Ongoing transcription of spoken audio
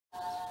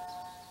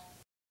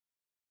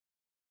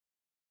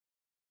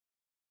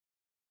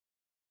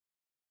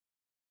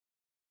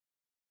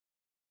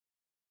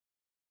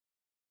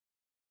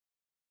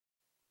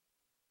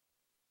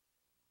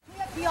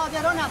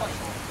پیاده رو نباشه.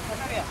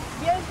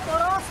 بیایید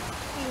درست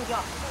اینجا.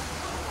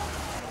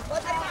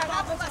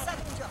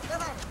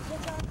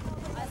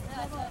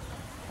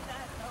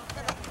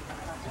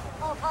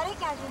 کاری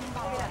کردیم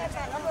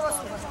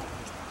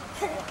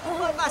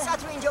اون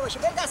وسط رو اینجا باشه.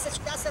 برید دست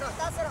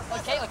راست.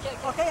 اوکی.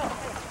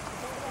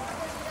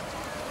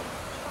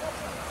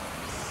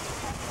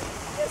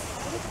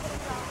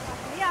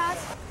 ریاض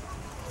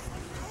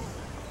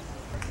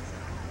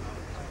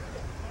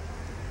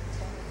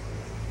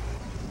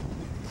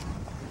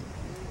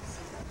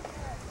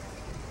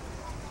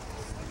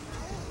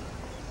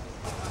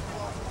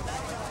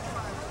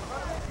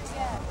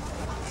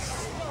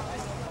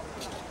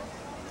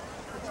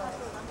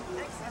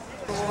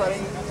برای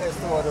این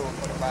استفاده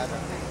بکنه بعدا.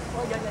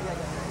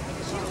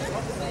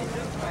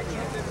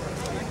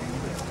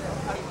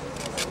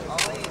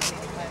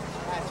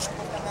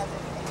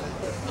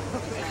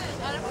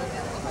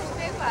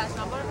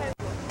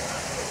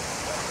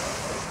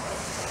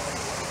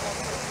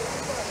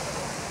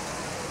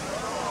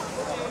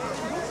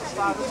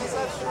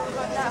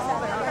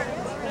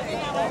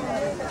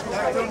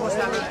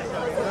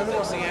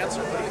 What's the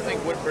answer? What do you think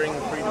would bring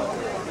freedom?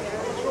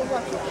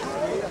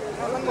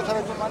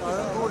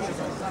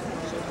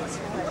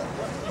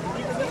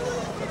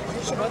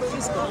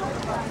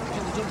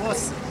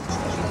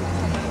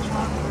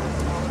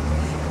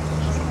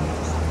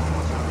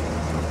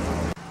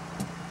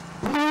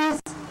 Please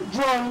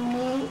join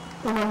me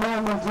in a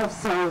moment of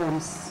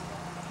silence.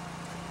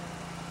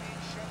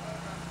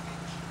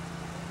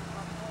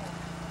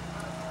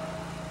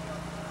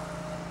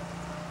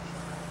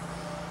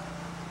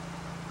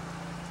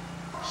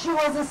 She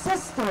was a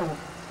sister,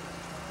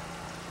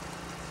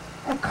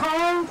 a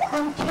kind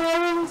and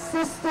caring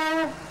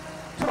sister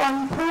to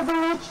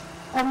unprivileged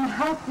and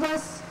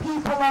helpless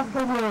people of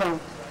the world.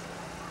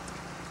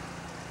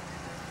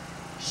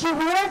 She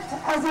worked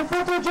as a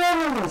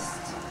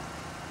photojournalist,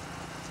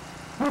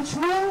 which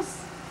means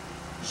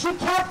she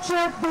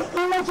captured the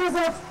images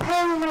of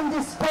pain and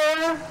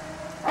despair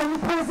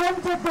and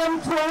presented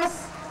them to us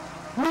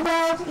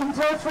without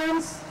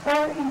interference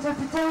or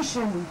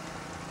interpretation.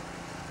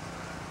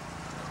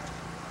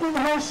 In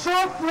her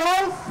short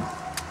life,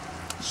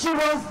 she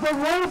was the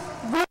voice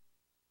of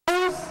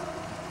those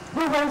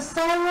who were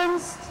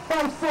silenced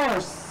by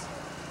force.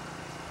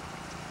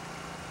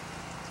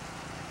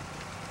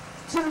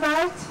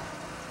 Tonight,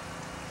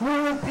 we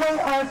will pay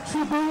our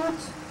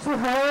tribute to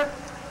her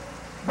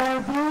by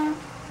being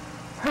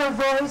her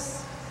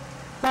voice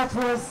that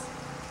was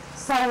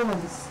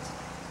silenced.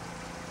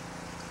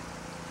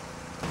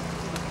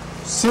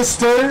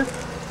 Sister,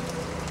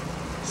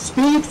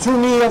 speak to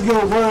me of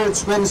your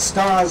words when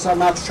stars are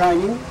not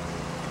shining.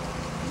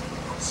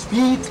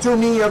 Speak to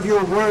me of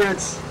your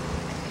words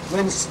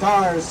when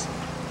stars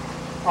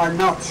are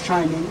not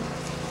shining.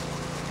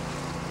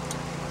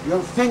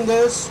 Your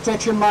fingers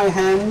stretch in my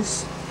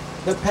hands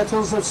the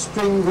petals of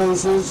spring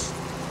roses.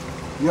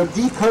 You're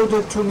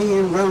decoded to me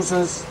in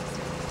roses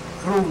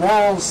through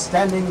walls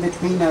standing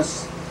between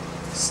us,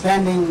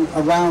 standing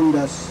around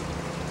us.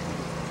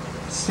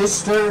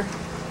 Sister,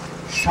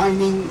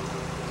 shining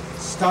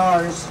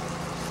stars,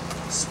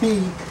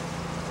 speak.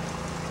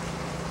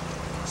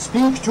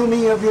 Speak to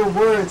me of your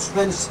words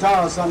when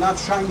stars are not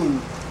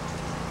shining.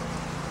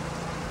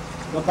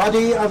 The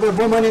body of a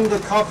woman in the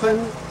coffin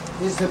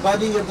is the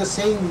body of the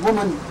same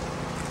woman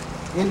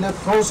in the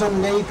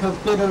frozen lake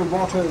of bitter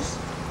waters.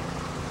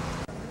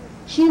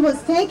 She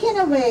was taken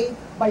away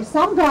by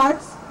some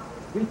guards,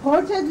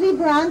 reportedly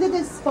branded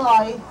as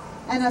spy,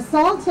 and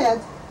assaulted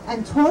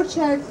and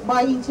tortured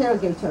by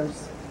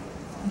interrogators.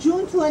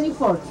 June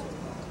 24th.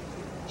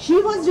 She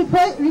was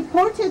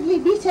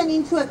reportedly beaten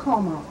into a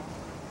coma,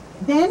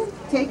 then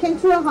taken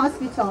to a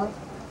hospital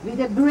with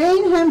a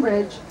brain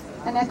hemorrhage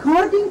and,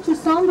 according to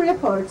some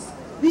reports,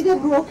 with a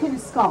broken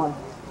skull.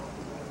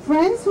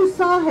 Friends who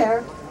saw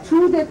her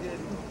through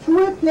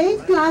a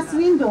plate glass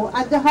window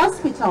at the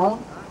hospital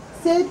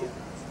said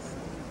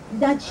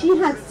that she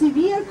had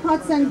severe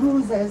cuts and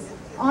bruises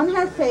on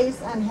her face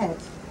and head.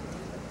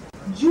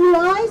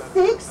 July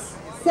 6th,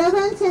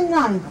 7th and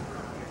 9th,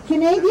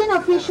 Canadian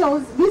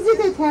officials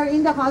visited her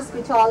in the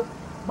hospital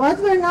but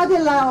were not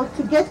allowed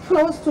to get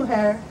close to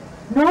her,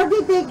 nor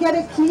did they get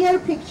a clear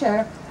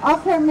picture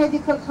of her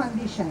medical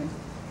condition.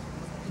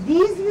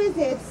 These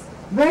visits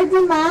were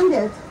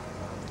demanded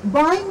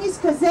by Ms.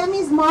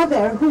 Kazemi's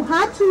mother, who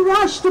had to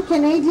rush to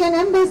Canadian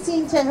Embassy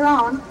in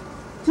Tehran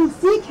to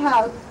seek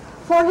help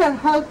for her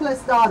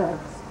helpless daughter.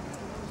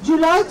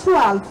 July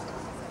 12th,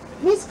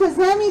 Ms.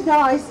 Kazemi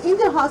dies in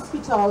the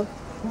hospital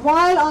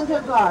while under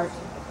guard.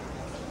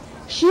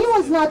 She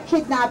was not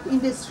kidnapped in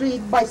the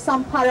street by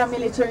some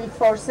paramilitary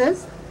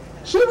forces.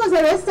 She was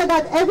arrested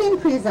at Evin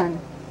prison,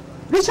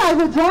 which I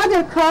would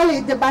rather call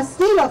it the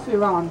Bastille of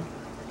Iran.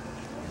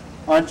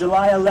 On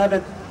July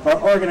 11th,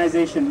 our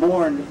organization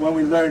mourned when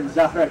we learned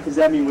Zahra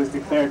Kazemi was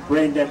declared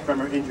brain dead from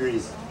her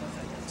injuries.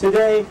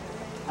 Today,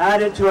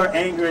 added to our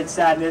anger and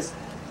sadness,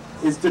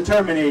 is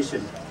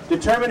determination.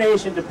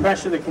 Determination to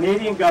pressure the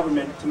Canadian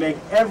government to make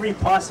every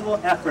possible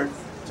effort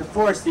to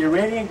force the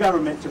Iranian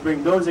government to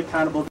bring those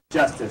accountable to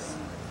justice.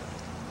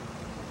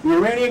 The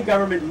Iranian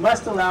government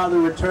must allow the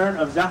return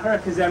of Zahra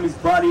Kazemi's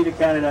body to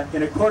Canada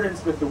in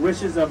accordance with the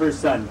wishes of her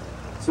son,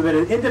 so that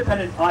an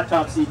independent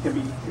autopsy can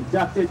be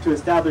conducted to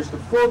establish the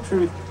full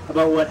truth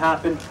about what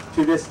happened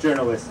to this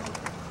journalist.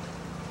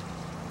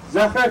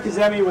 Zahra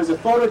Kazemi was a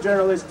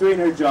photojournalist doing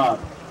her job,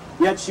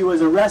 yet she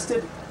was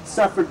arrested,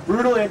 suffered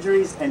brutal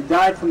injuries, and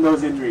died from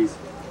those injuries.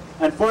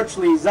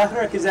 Unfortunately,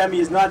 Zahra Kazemi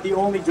is not the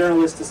only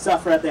journalist to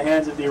suffer at the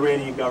hands of the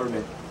Iranian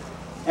government.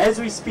 As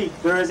we speak,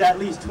 there is at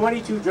least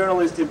 22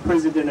 journalists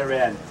imprisoned in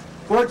Iran.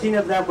 14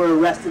 of them were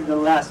arrested in the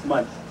last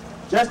month.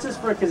 Justice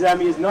for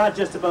Kazemi is not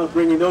just about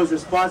bringing those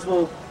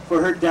responsible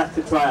for her death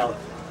to trial.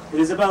 It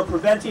is about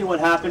preventing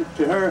what happened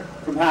to her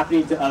from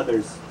happening to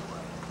others.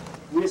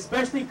 We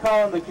especially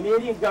call on the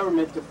Canadian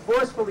government to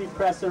forcefully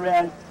press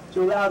Iran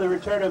to allow the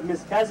return of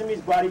Ms.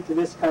 Kazemi's body to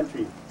this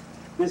country.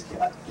 This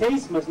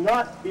case must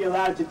not be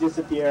allowed to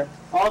disappear.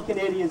 All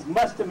Canadians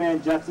must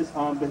demand justice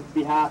on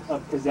behalf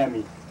of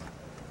Kazemi.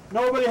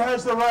 Nobody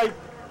has the right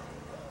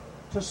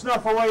to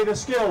snuff away the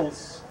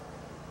skills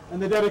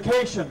and the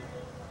dedication.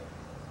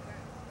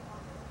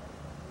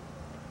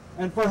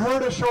 And for her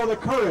to show the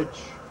courage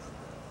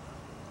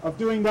of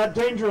doing that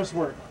dangerous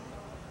work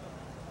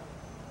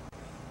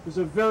is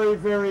a very,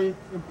 very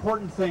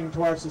important thing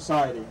to our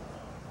society.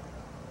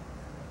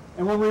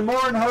 And when we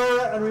mourn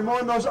her and we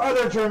mourn those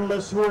other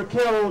journalists who were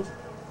killed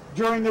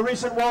during the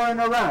recent war in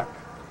Iraq,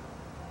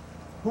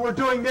 who were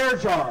doing their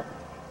job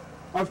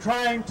of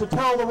trying to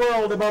tell the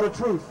world about a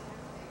truth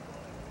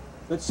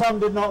that some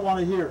did not want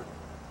to hear.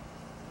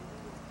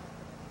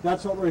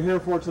 That's what we're here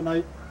for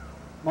tonight,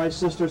 my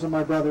sisters and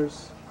my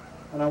brothers,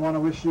 and I want to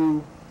wish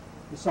you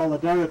the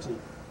solidarity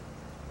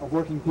of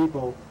working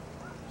people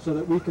so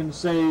that we can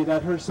say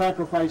that her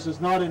sacrifice is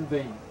not in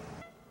vain.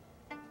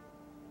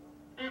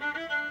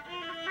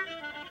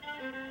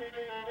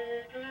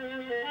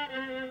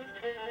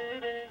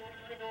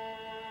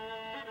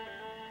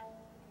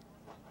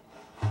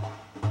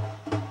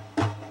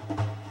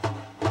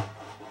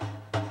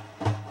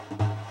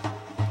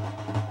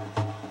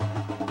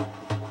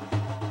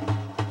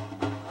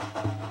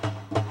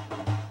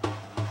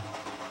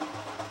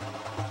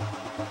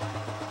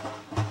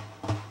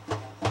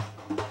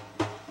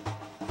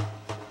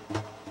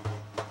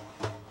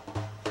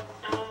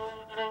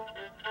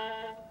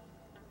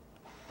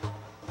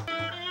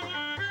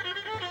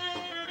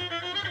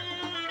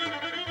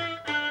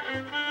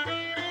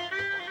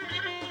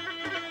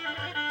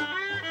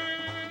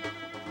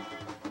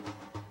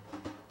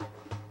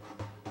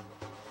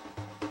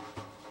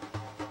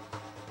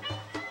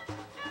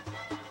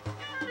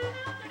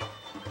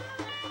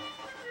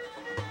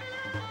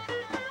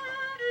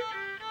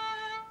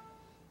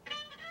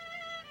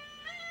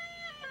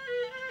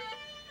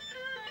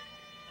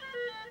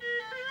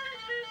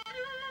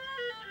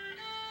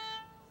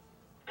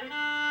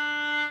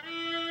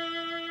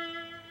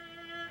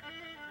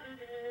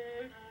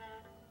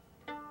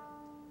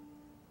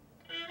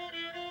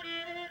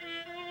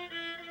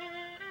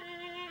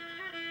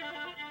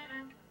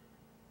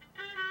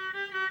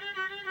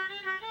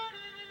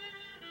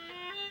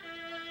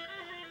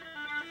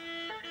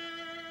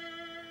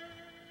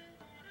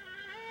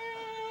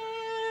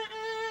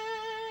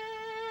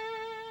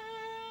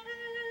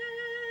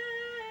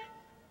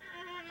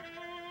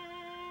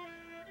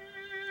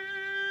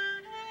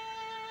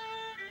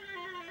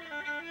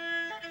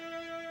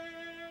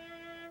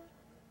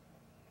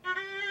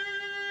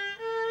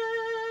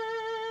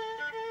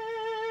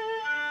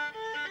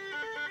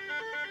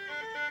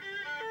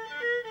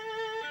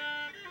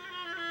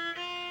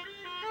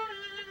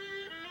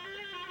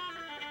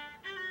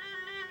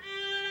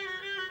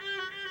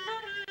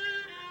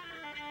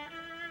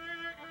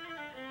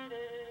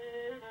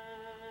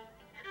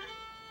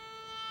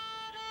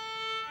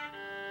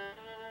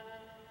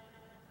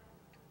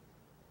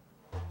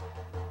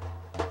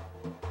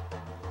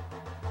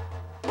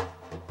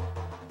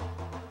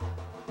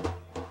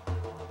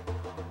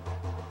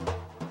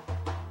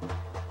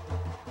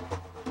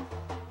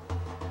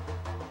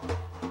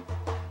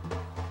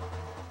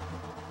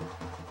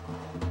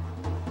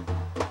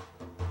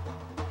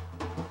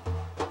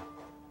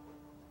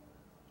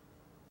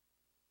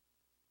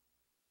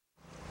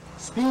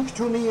 Speak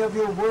to me of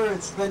your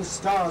words when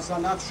stars are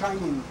not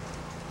shining.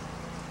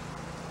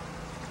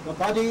 The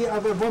body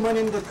of a woman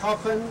in the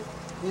coffin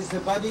is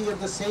the body of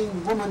the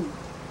same woman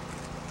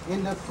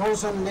in the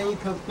frozen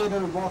lake of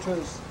bitter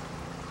waters.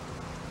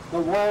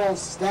 The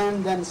walls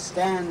stand and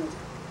stand.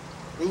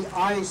 The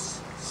ice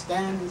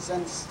stands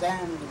and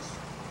stands.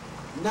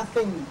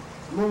 Nothing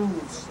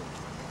moves.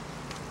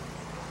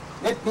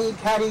 Let me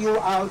carry you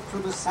out to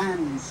the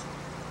sands,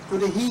 to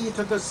the heat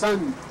of the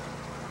sun.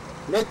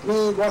 Let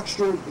me watch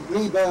your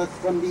rebirth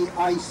from the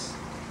ice.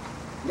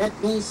 Let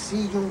me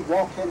see you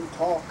walk and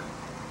talk.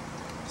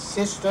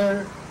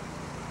 Sister,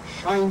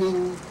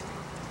 shining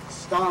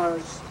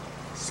stars,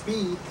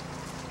 speak.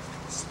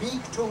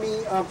 Speak to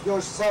me of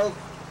yourself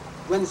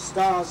when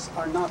stars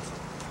are not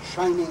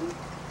shining.